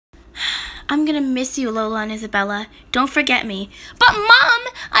I'm gonna miss you, Lola and Isabella. Don't forget me. But Mom,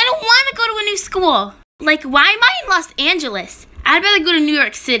 I don't want to go to a new school. Like, why am I in Los Angeles? I'd rather go to New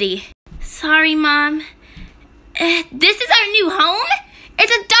York City. Sorry, Mom. This is our new home? It's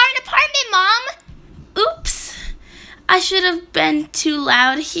a darn apartment, Mom. Oops. I should have been too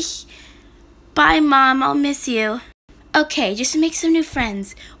loud. Bye, Mom. I'll miss you. Okay, just to make some new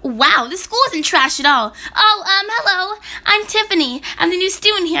friends. Wow, this school isn't trash at all. Oh, hello. I'm Tiffany. I'm the new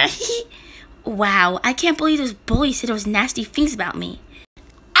student here. Wow, I can't believe those bullies said those nasty things about me.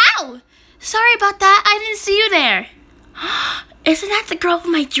 Ow! Sorry about that. I didn't see you there. Isn't that the girl of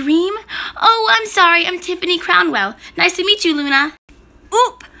my dream? Oh, I'm sorry. I'm Tiffany Crownwell. Nice to meet you, Luna.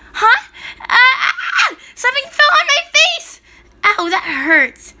 Oop! Huh? Something fell on my face! Ow, that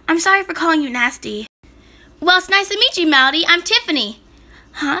hurts. I'm sorry for calling you nasty. Well, it's nice to meet you, Melody. I'm Tiffany.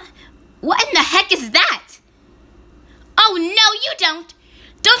 Huh? What in the heck is that? Oh, no, you don't.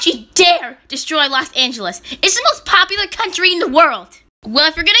 Don't you dare destroy Los Angeles. It's the most popular country in the world. Well,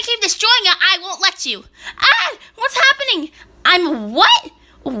 if you're gonna keep destroying it, I won't let you. What's happening? I'm what?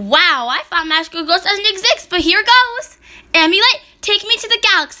 Wow, I thought Magical Ghost doesn't exist, but here goes. Amulet, take me to the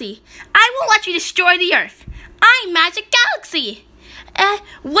galaxy. I won't let you destroy the Earth. I'm Magic Galaxy.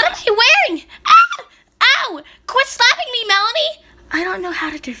 What am I wearing? Ow! Quit slapping me, Melanie. I don't know how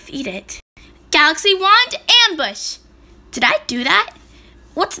to defeat it. Galaxy Wand Ambush. Did I do that?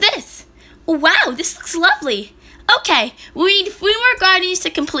 What's this? Wow, this looks lovely. Okay, we need 3 more guardians to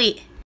complete.